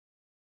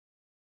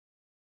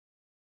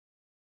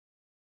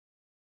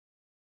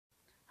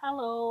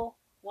Hello,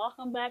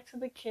 welcome back to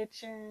the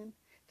kitchen.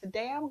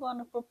 Today I'm going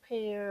to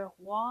prepare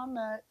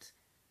walnut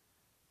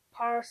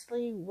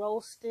parsley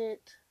roasted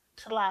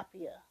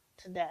tilapia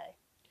today.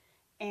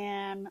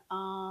 And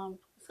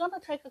it's going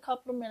to take a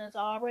couple of minutes. I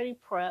already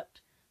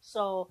prepped.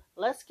 So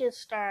let's get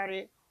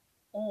started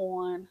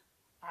on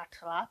our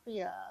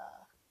tilapia.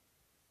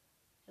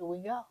 Here we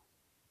go.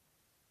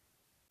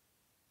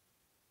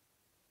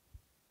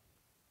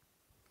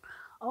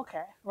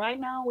 Okay, right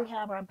now we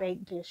have our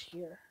baked dish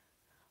here.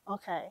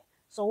 Okay,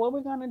 so what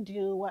we're going to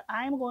do, what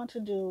I'm going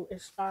to do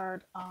is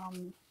start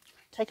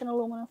taking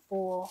aluminum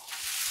foil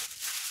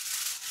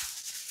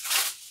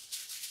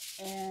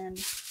and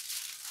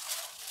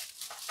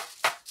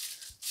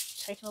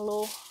taking a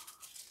little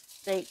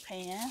bake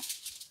pan.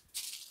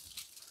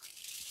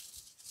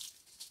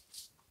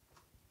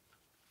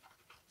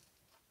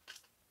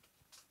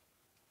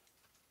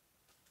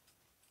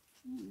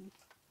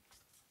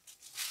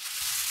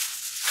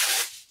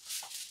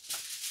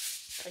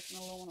 Taking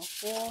aluminum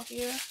foil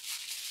here.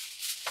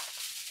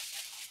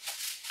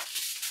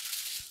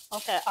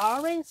 Okay, I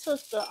already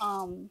took the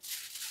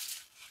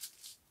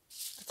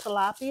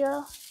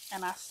tilapia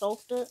and I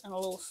soaked it in a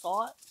little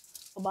salt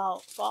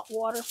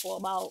water for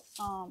about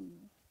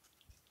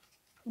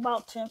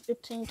 10,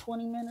 15,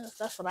 20 minutes.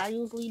 That's what I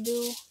usually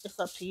do. It's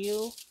up to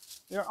you,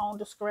 your own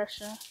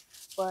discretion.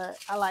 But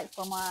I like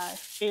for my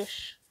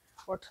fish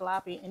or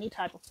tilapia, any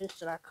type of fish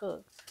that I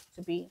cook,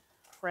 to be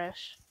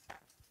fresh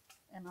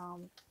and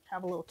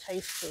have a little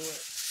taste to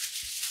it.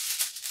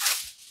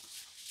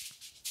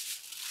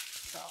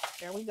 So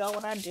there we go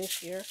with our dish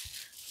here.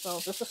 So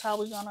this is how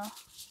we're gonna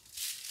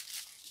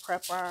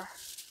prep our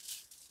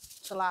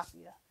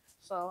tilapia.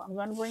 So I'm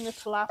gonna bring the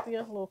tilapia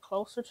a little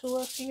closer to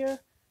us here.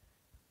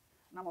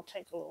 And I'm gonna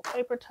take a little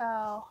paper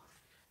towel.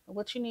 And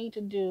what you need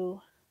to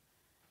do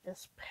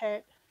is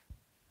pet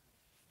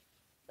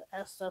the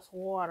excess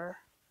water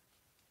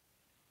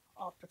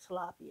off the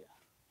tilapia.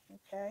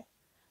 Okay?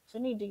 So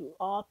you need to do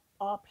all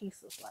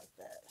pieces like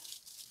that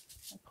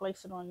and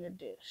place it on your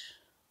dish.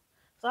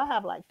 So I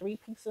have like 3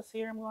 pieces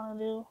here I'm going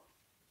to do.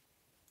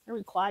 It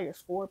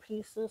requires 4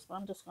 pieces, but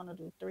I'm just going to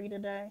do 3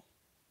 today.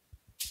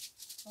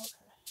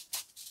 Okay.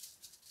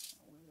 So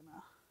we're going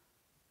to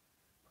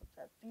put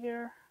that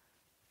there.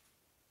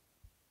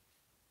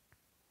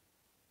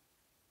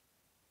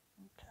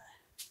 Okay.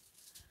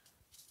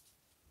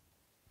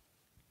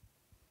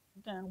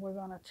 Then we're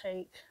going to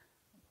take,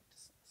 put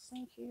this in the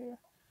sink here.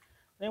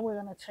 Then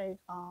we're going to take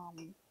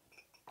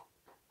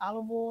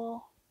olive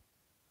oil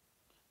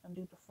and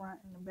do the front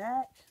and the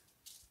back.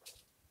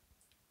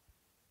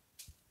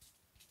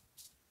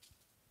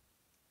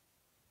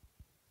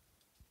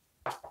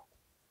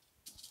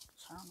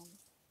 Turn them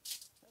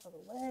the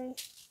other way.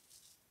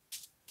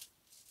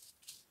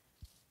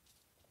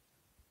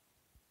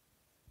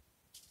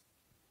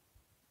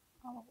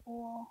 Olive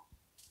oil.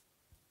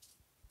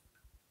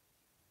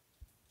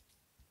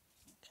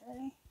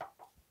 Okay.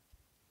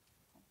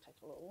 Take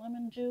a little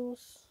lemon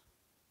juice.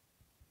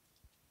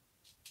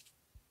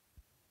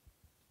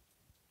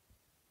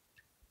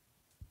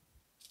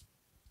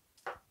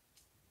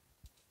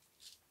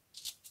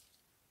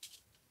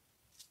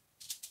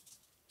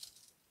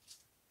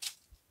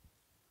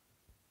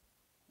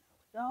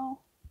 Go.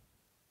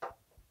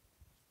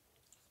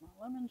 My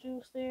lemon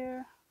juice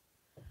there.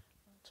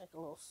 Take a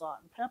little salt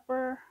and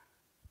pepper.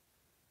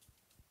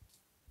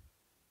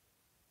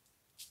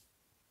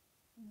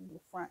 Do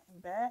front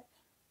and back.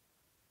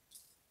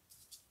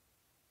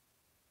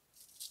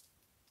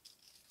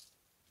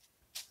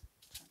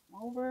 Turn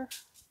them over.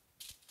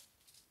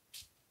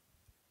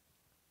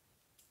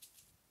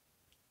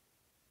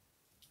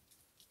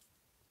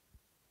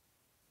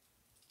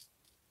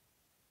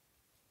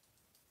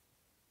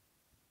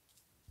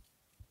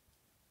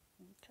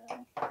 Okay,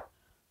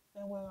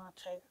 then we're going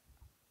to take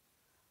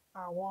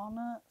our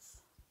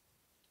walnuts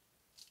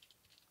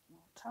on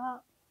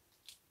top.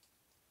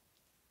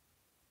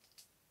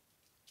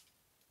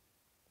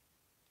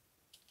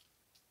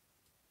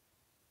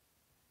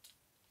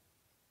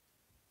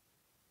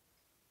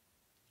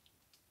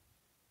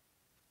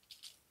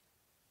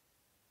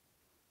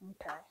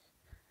 Okay,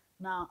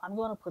 now I'm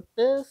going to put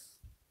this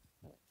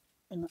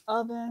in the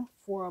oven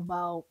for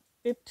about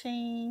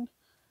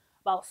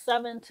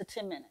 7 to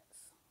 10 minutes.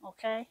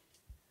 Okay,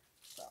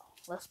 so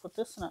let's put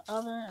this in the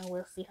oven and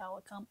we'll see how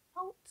it comes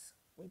out.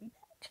 We'll be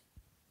back.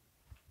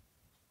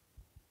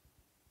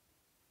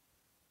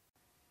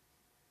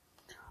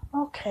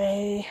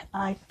 Okay,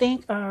 I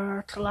think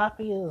our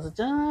tilapia is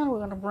done. We're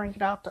going to bring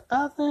it out the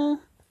oven.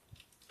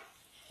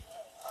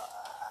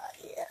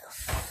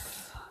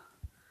 Yes.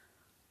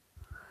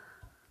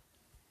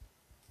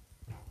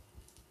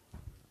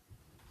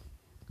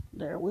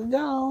 There we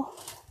go.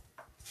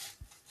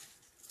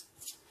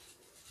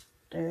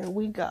 There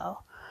we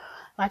go.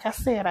 Like I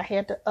said, I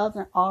had the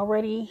oven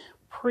already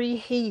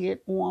preheated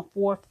on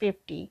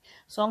 450.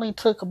 So it only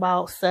took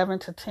about 7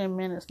 to 10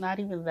 minutes, not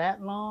even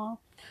that long.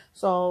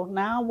 So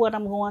now what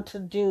I'm going to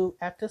do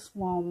at this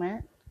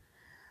moment,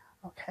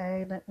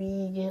 Okay, let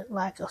me get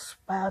like a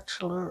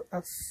spatula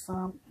or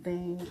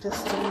something.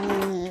 Just a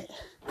minute.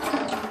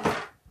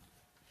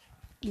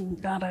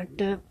 Gotta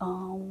get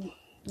a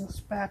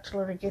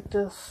spatula to get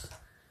this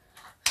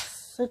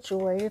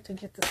situated, to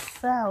get the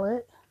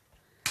salad.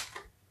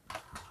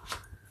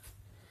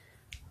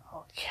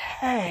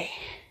 Okay,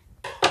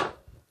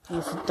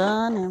 it's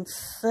done and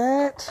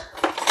set.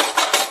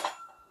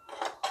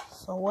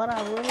 So what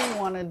I really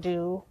want to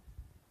do,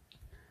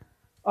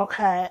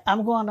 okay,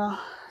 I'm gonna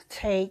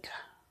take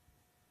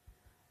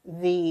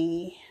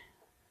these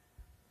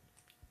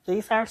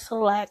are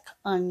select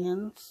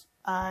onions.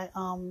 I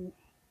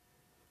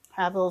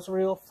have those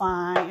real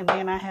fine, and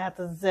then I have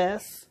the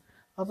zest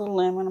of the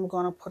lemon. I'm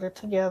going to put it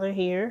together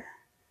here.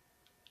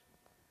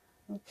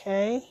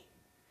 Okay,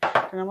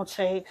 and I'm going to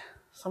take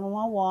some of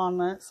my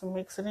walnuts and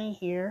mix it in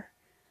here,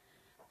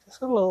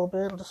 just a little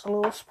bit, just a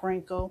little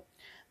sprinkle.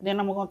 Then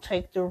I'm going to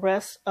take the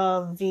rest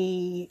of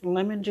the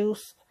lemon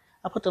juice.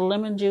 I put the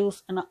lemon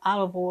juice and the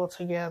olive oil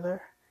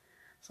together,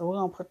 so we're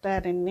going to put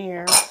that in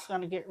there. It's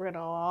going to get rid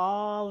of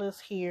all this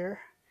here.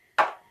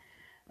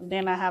 And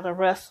then I have the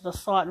rest of the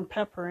salt and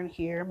pepper in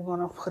here. I'm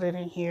going to put it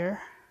in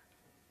here.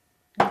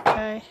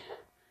 Okay.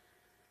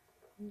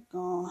 I'm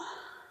going to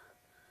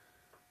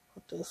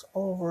put this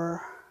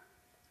over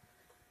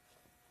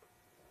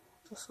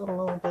just a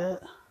little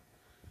bit.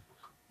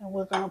 And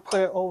we're going to put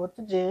it over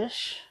the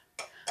dish.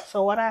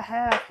 So what I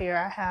have here,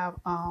 I have,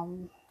 I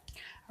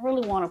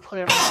really want to put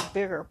it on a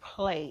bigger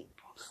plate.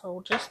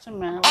 So just a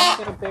minute, let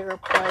me get a bigger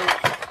plate.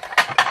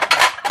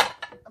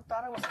 I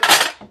thought I was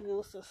going to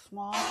use this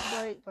small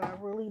plate, but I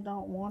really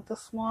don't want the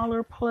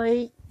smaller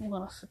plate. I'm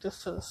going to set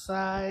this to the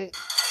side.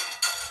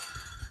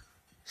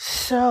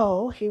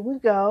 So here we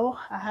go.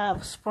 I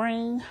have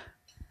spring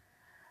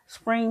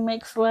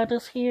mixed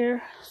lettuce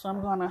here. So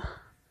I'm going to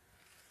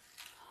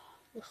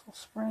get some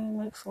spring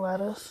mixed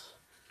lettuce.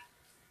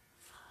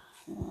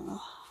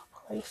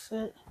 Place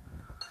it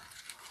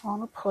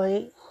on a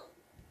plate.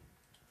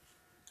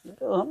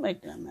 Don't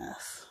make that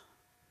mess.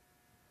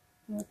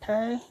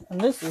 Okay, and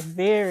this is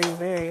very,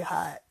 very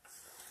hot.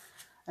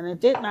 And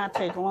it did not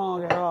take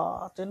long at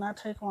all. Did not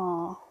take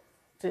long.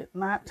 Did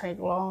not take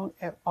long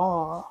at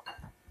all.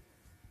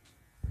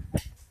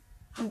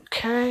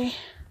 Okay.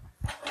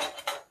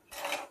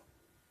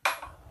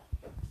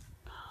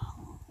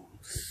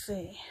 Let's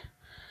see.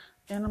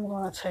 Then I'm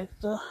going to take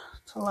the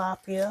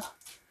tilapia.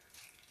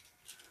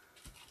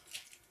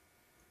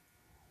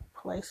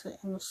 Place it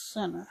in the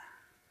center.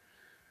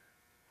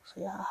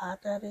 See how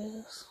hot that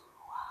is?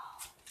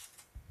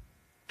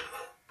 Wow.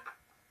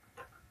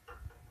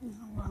 And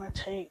I'm going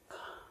to take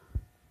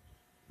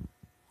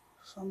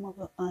some of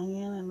the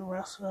onion and the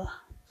rest of the,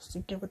 just to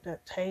give it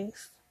that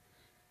taste.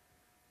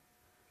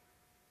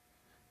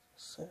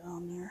 Sit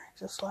on there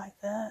just like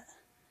that.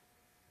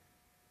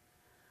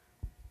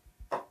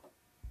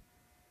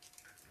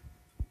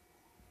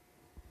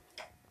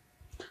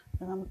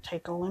 Then I'm going to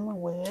take a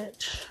lemon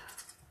wedge.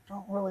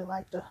 Don't really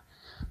like to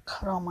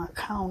cut on my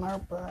counter,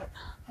 but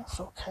that's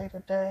okay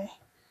today.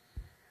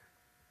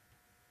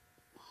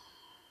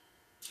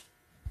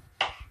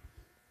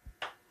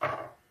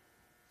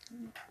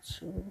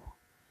 To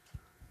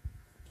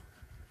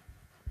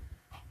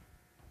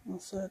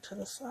set it to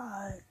the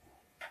side.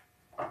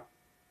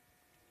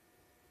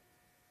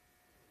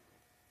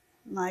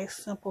 Nice,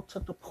 simple, to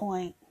the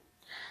point.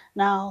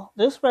 Now,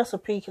 this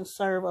recipe can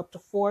serve up to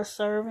 4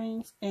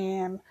 servings,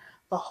 and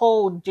the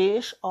whole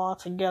dish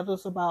altogether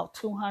is about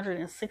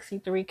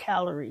 263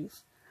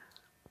 calories.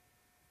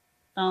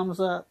 Thumbs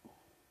up.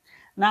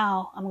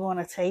 Now, I'm going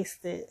to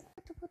taste it.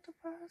 Put the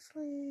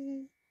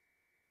parsley.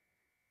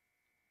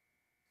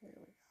 There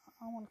we go.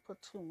 I don't want to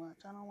put too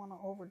much. I don't want to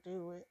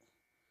overdo it.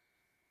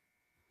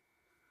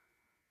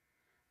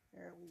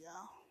 There we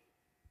go.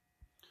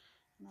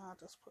 Now I'll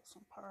just put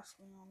some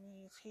parsley on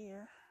these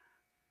here.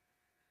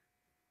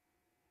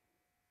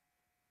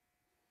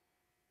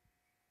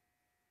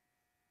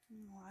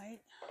 All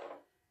right.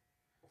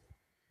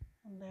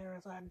 And there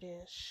is our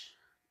dish.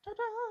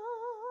 Ta-da!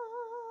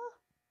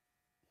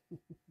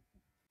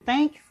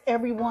 Thanks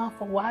everyone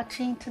for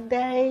watching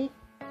today.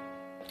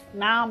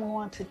 Now I'm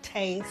going to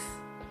taste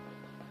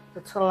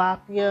the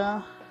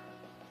tilapia.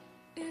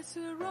 It's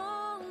the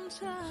wrong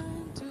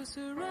time to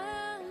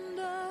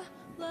surrender.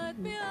 Light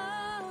me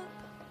up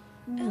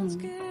and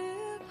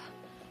skip.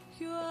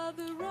 You are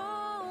the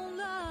wrong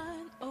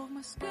line of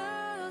my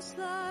scarce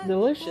life.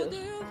 Delicious. What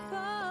you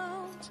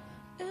found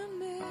in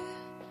me.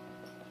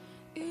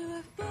 If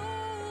I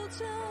fall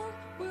down,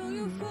 will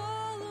you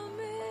follow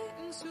me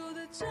into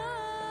the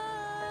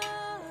dark?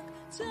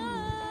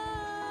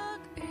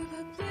 If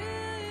I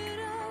bleed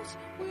out,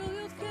 will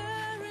you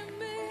carry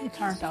me? It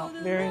turned out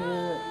very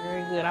good,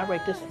 very good. I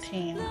rate this a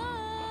 10.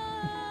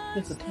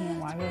 This is a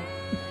 10 right here.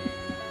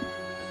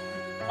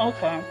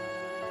 Okay.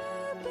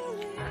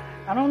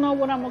 I don't know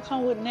what I'm going to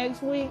come with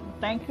next week.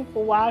 Thank you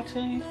for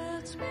watching.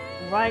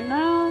 Right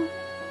now,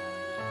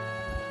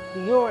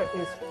 Dior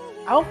is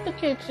out the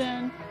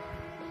kitchen.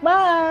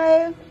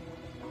 Bye.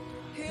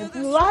 If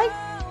you like,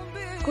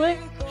 click,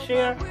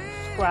 share,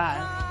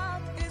 subscribe.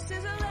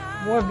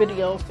 more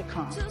videos to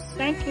come.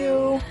 Thank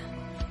you.